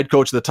Steinauer, head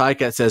coach of the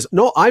Ticats, says,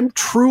 no, I'm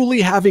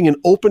truly having an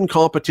open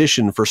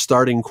competition for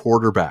starting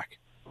quarterback.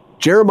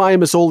 Jeremiah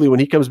Mazzoli, when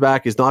he comes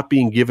back, is not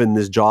being given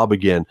this job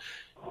again.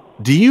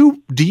 Do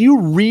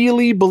you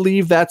really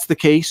believe that's the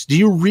case? Do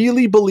you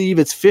really believe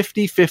it's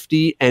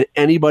 50-50 and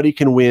anybody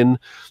can win?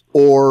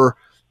 Or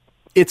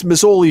it's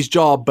Mazzoli's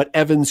job, but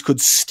Evans could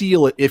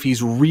steal it if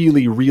he's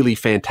really, really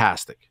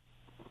fantastic?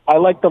 I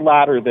like the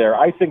latter there.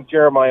 I think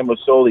Jeremiah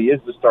Mazzoli is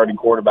the starting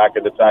quarterback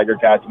of the Tiger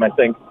Cats, and I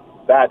think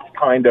that's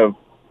kind of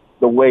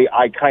the way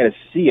I kind of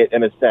see it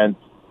in a sense.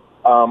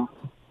 The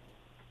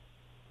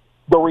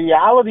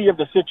reality of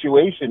the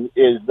situation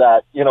is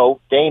that,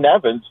 Dane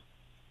Evans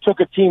took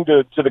a team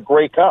to the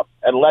Grey Cup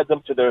and led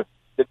them to the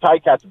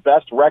Ticats'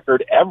 best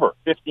record ever,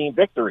 15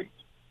 victories.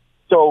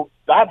 So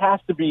that has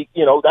to be,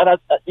 there's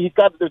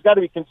got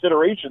to be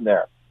consideration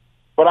there.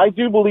 But I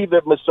do believe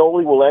that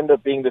Mazzoli will end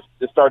up being the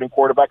starting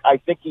quarterback. I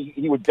think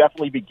he would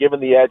definitely be given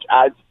the edge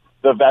as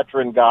the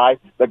veteran guy,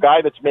 the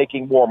guy that's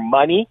making more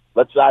money.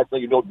 Let's not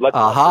forget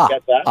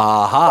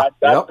that.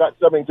 That's got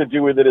something to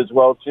do with it as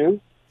well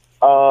too.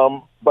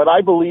 But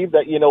I believe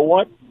that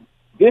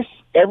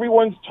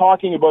everyone's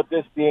talking about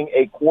this being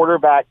a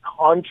quarterback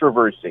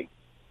controversy.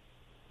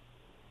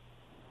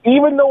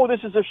 Even though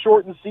this is a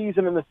shortened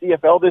season in the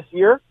CFL this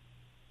year,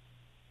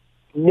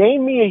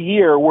 name me a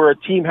year where a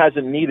team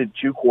hasn't needed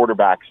two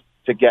quarterbacks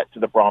to get to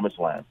the promised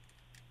land.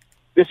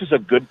 This is a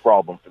good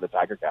problem for the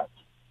Tiger Cats.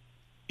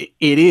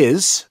 It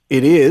is,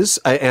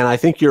 and I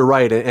think you're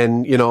right.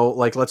 And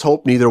let's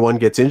hope neither one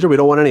gets injured. We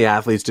don't want any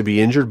athletes to be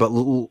injured, but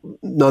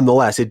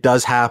nonetheless, it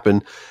does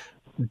happen.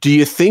 Do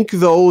you think,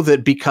 though,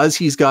 that because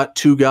he's got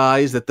two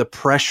guys, that the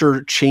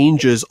pressure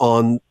changes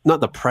on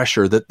not the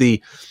pressure that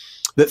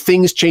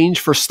things change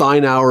for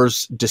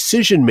Steinauer's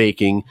decision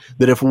making?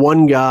 That if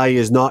one guy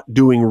is not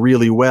doing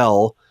really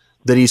well,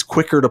 that he's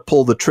quicker to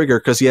pull the trigger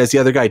because he has the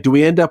other guy. Do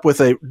we end up with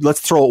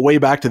let's throw it way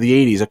back to the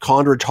 80s, a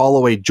Condredge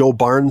Holloway, Joe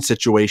Barnes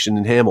situation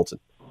in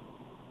Hamilton?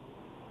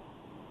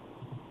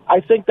 I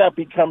think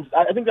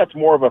that's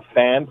more of a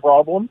fan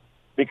problem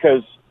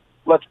because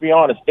let's be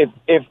honest,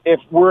 if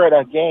we're at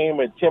a game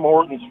at Tim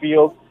Hortons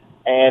Field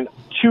and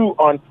two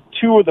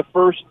of the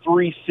first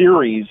three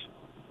series,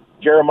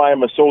 Jeremiah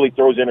Mazzoli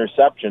throws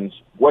interceptions,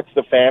 what's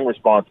the fan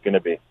response going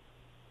to be?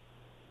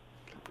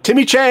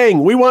 Timmy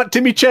Chang. We want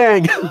Timmy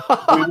Chang. we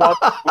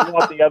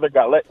want the other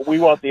guy. We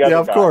want the other guy. Yeah,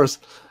 of course.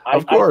 I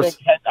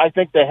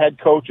think the head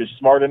coach is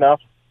smart enough.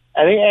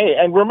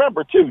 And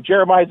remember, too,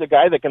 Jeremiah's a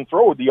guy that can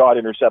throw the odd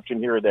interception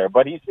here or there,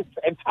 but he's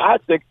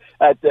fantastic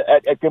at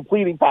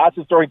completing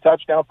passes, throwing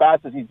touchdown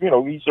passes. He's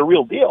a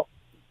real deal.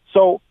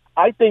 So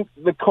I think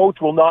the coach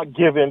will not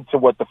give in to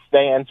what the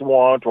fans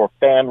want or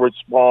fan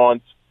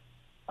response.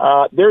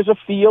 There's a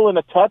feel and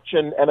a touch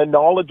and a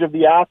knowledge of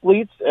the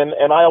athletes,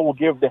 and I will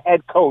give the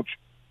head coach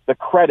the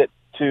credit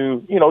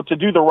to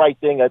do the right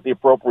thing at the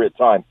appropriate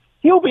time.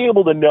 He'll be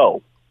able to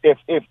know if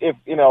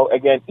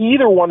again,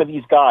 either one of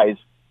these guys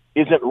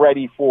isn't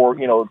ready for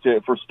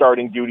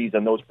starting duties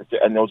on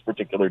those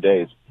particular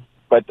days.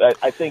 But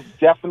I think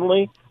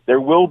definitely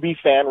there will be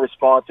fan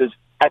responses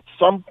at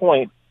some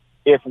point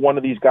if one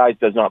of these guys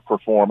does not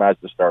perform as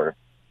the starter.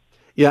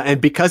 Yeah,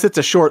 and because it's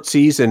a short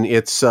season,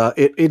 it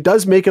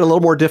does make it a little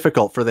more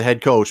difficult for the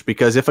head coach,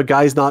 because if a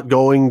guy's not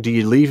going, do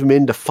you leave him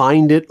in to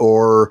find it,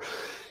 or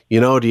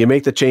do you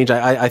make the change?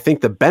 I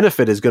think the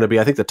benefit is going to be,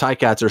 I think the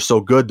Ticats are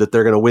so good that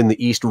they're going to win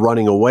the East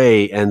running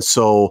away, and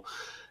so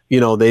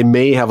they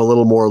may have a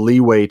little more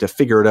leeway to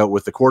figure it out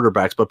with the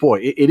quarterbacks. But boy,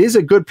 it is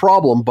a good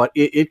problem, but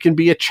it can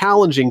be a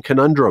challenging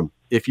conundrum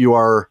if you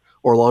are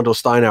Orlando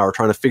Steinauer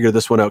trying to figure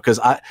this one out, because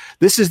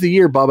this is the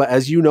year, Bubba,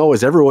 as you know,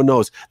 as everyone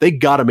knows, they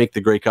got to make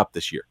the Grey Cup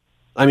this year.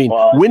 I mean,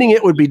 winning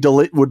it would be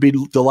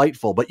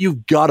delightful, but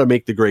you've got to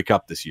make the Grey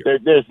Cup this year.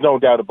 There's no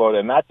doubt about it,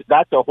 and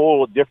that's a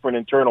whole different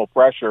internal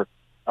pressure.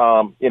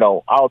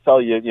 I'll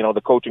tell you,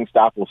 the coaching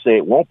staff will say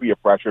it won't be a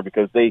pressure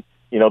because they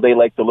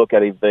like to look at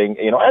everything,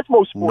 as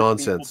most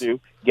sports people do,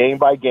 game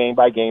by game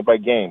by game by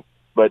game.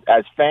 But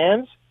as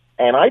fans,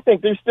 and I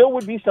think there still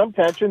would be some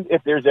tension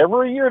if there's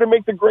ever a year to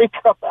make the Grey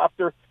Cup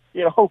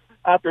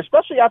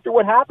especially after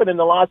what happened in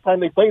the last time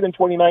they played in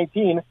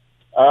 2019.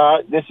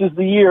 This is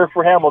the year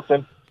for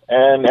Hamilton,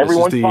 and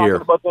everyone's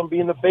talking about them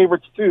being the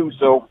favorites too.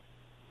 So,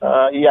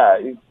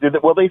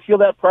 will they feel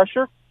that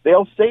pressure?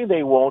 They'll say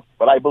they won't,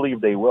 but I believe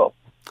they will.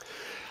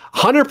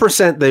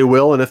 100% they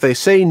will, and if they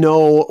say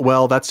no,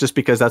 well, that's just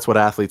because that's what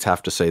athletes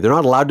have to say. They're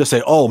not allowed to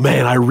say, "Oh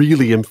man, I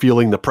really am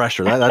feeling the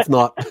pressure." That's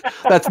not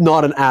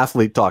an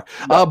athlete talk.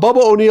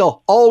 Bubba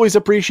O'Neil, always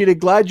appreciated.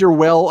 Glad you're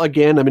well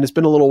again. I mean, it's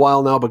been a little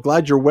while now, but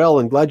glad you're well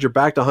and glad you're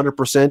back to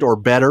 100% or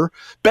better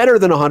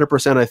than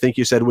 100%. I think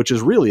you said, which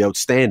is really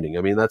outstanding.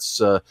 I mean, that's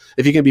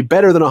if you can be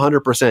better than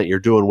 100%, you're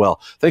doing well.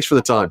 Thanks for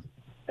the time.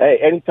 Hey,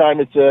 anytime.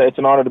 It's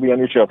an honor to be on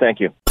your show. Thank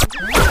you.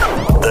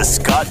 The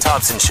Scott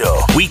Thompson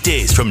Show,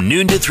 weekdays from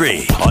noon to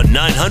 3 on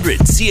 900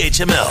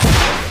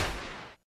 CHML.